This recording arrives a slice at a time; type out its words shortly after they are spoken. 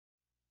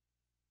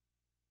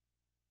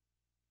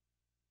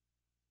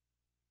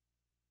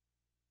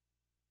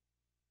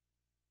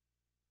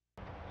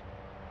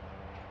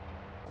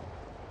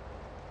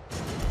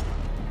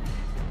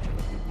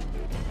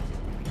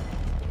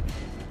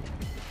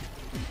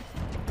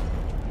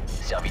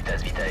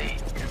Servitas Vitae.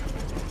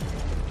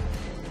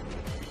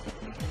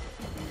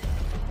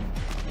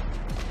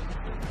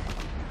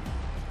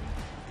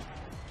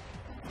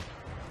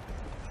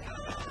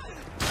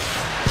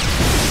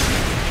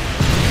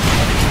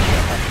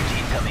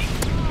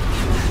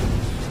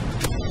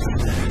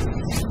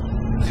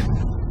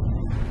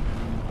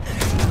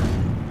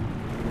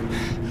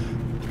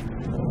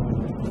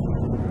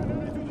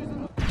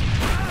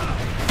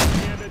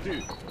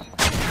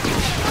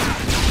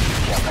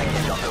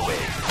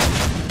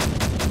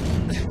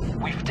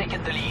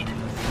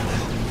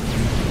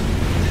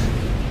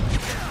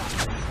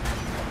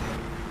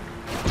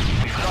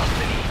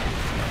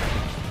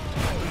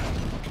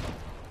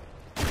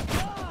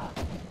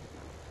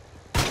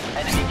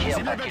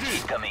 Package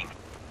incoming.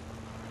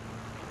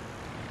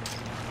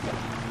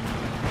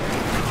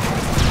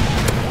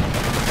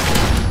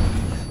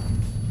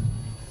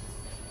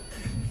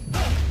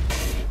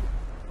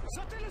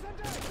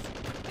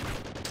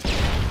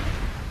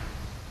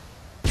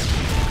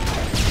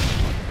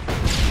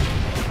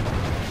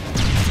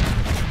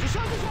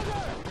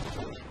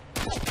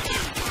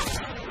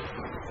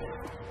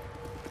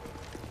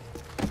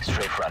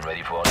 Strafe run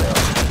ready for order.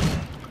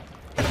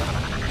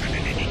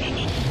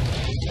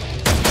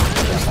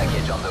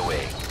 Package on the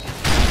way.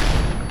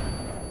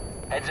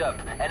 Heads up,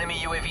 enemy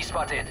UAV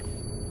spotted.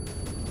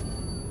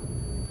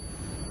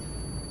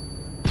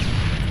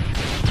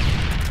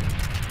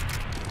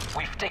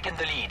 We've taken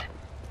the lead.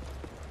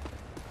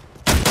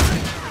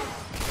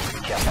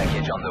 Care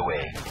package on the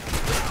way.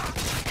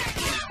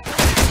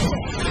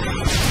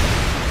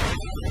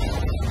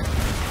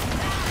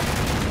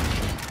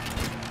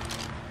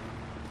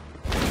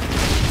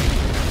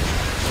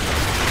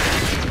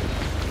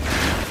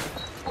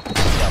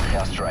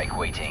 Strike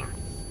waiting.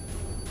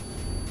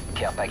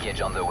 Care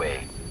package on the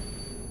way.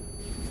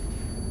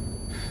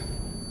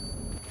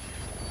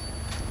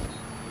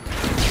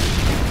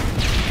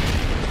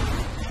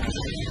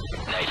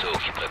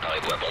 Nighthawk,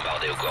 préparez-vous à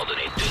bombarder aux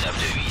coordonnées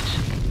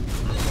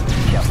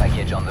 2928. Care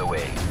package on the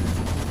way.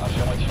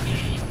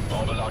 Affirmatif.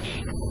 Ordre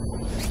largué.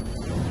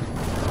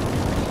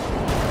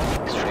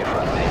 Strafe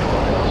run ready for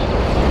orders.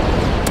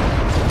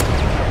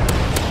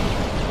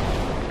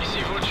 Ici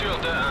Vulture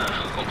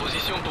 2-1, en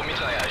position pour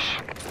mitraillage.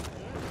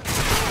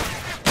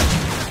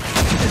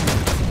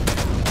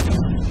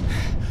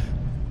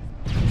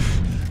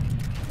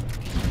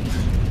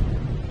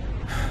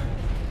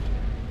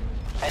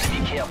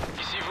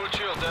 Ici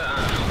Vulture 2-1,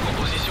 en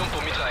position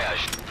pour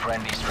mitraillage.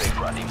 Friendly strafe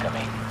run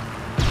incoming.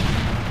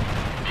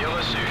 Bien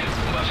reçu,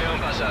 on va faire un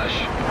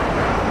passage.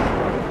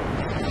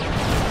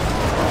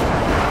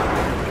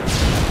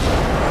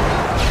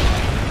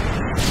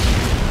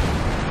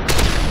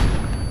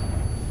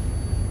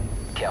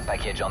 Care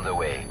package on the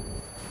way.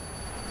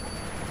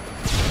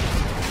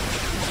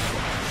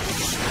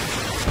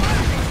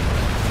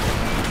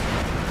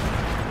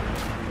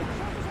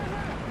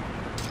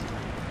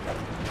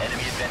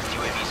 Enemy advanced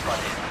UAV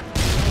spotted.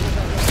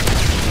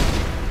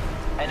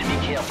 Enemy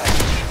care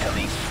package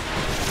incoming.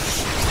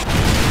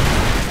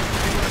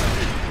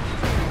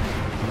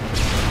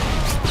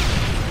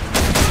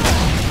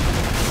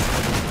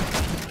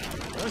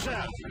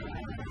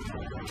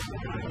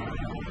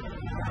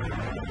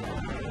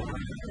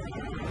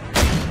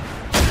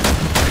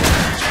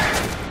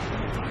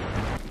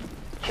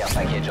 Care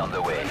package on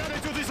the way.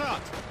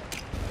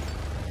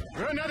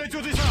 Grenade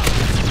to disarm!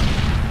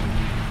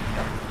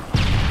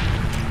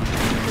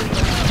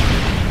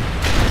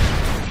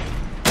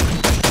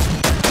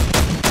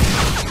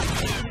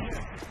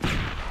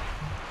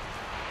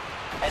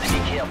 Enemy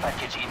care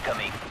package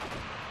incoming.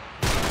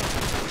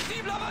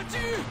 Cible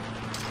abattue!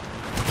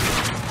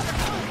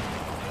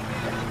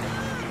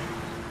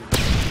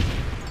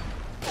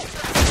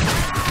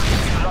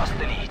 We've lost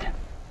the lead.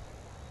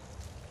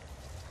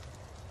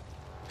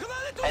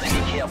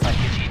 Enemy care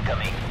package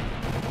incoming.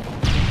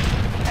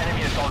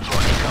 Enemy assault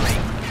drone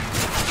incoming.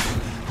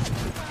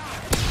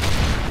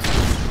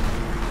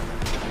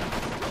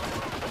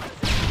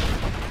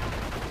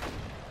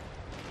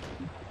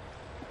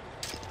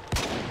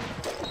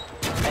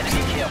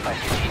 Enemy care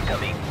package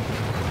incoming.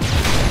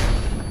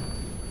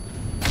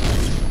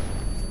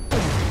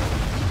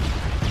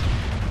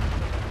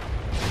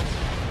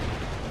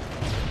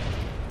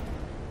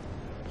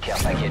 Care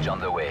package on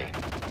the way.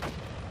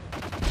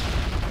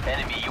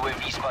 Enemy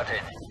UAV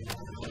spotted.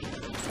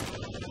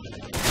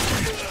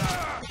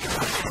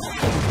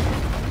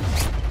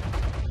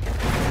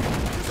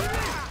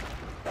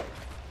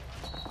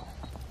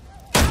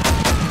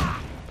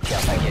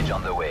 Care package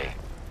on the way.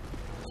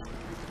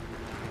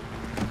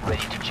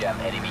 Ready to jam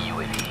enemy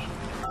UAV.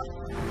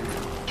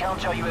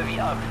 Counter UAV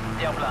up.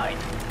 They're blind.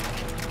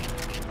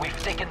 We've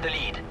taken the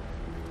lead.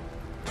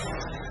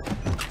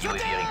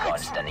 UAV recon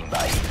standing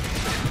by.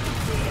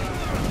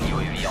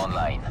 UAV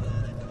online.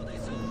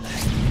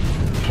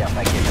 Care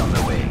package on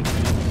the way.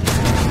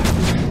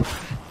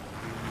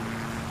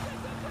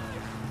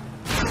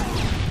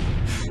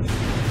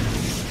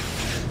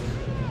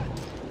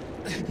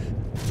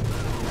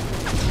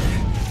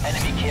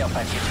 Enemy care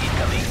package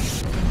incoming.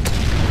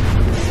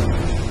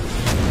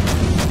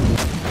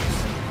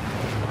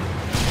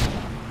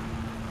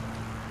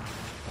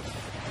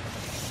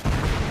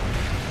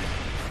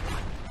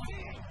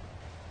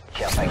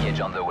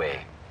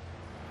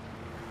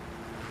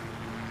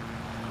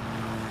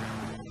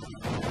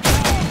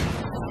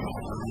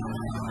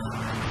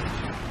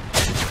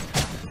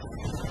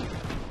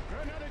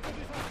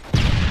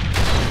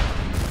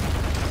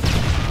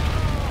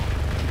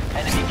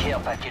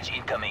 Care package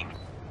incoming.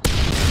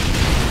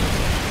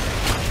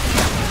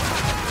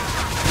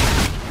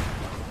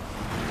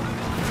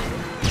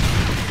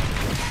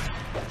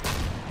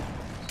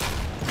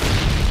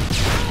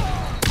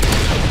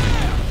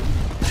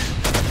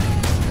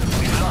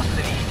 We've lost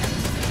the lead.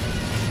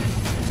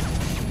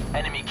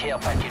 Enemy care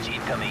package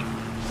incoming.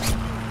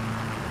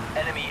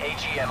 Enemy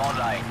AGM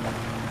online.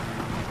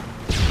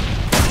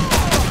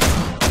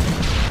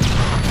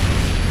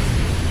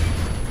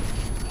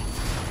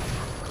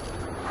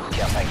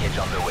 Care package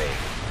on the way.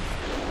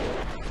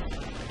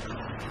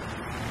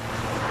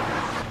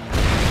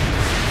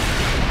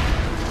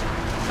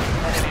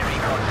 Enemy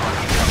recon drone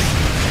incoming.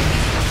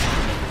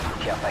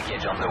 Care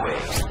package on the way.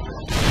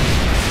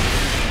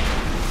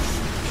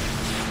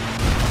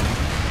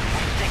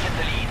 We've taken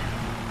the lead.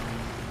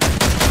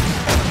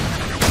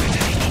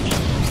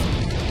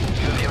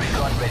 UAV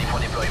recon ready for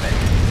deployment.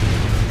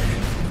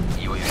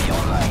 UAV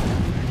online.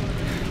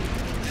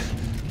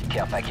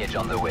 Care package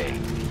on the way.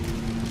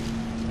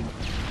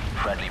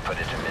 Friendly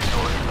Predator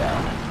missile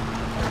inbound.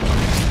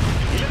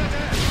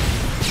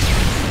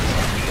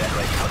 Sentry gun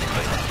ready for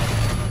deployment.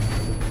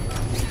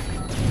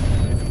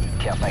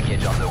 Care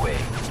package on the way.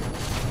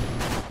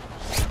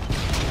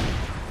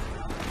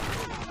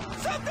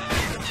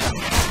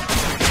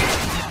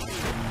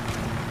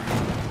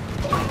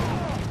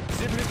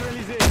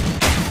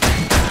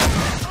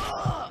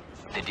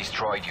 They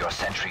destroyed your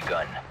sentry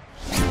gun.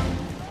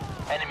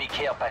 Enemy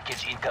care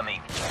package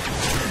incoming.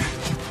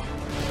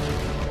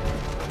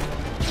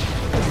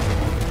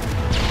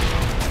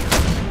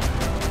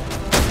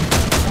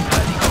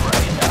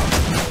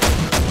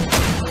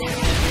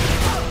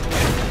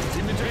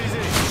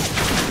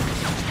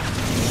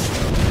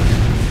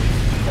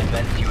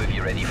 Advanced UAV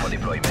ready for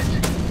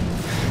deployment.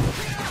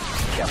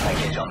 Care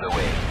package on the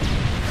way.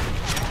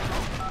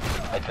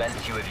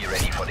 Advanced UAV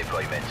ready for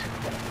deployment.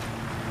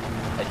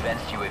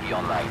 Advanced UAV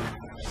online.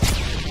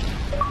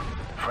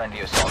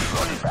 Friendly assault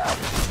drone inbound.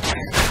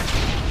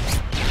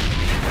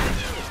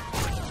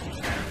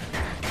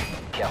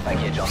 Care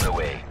package on the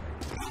way.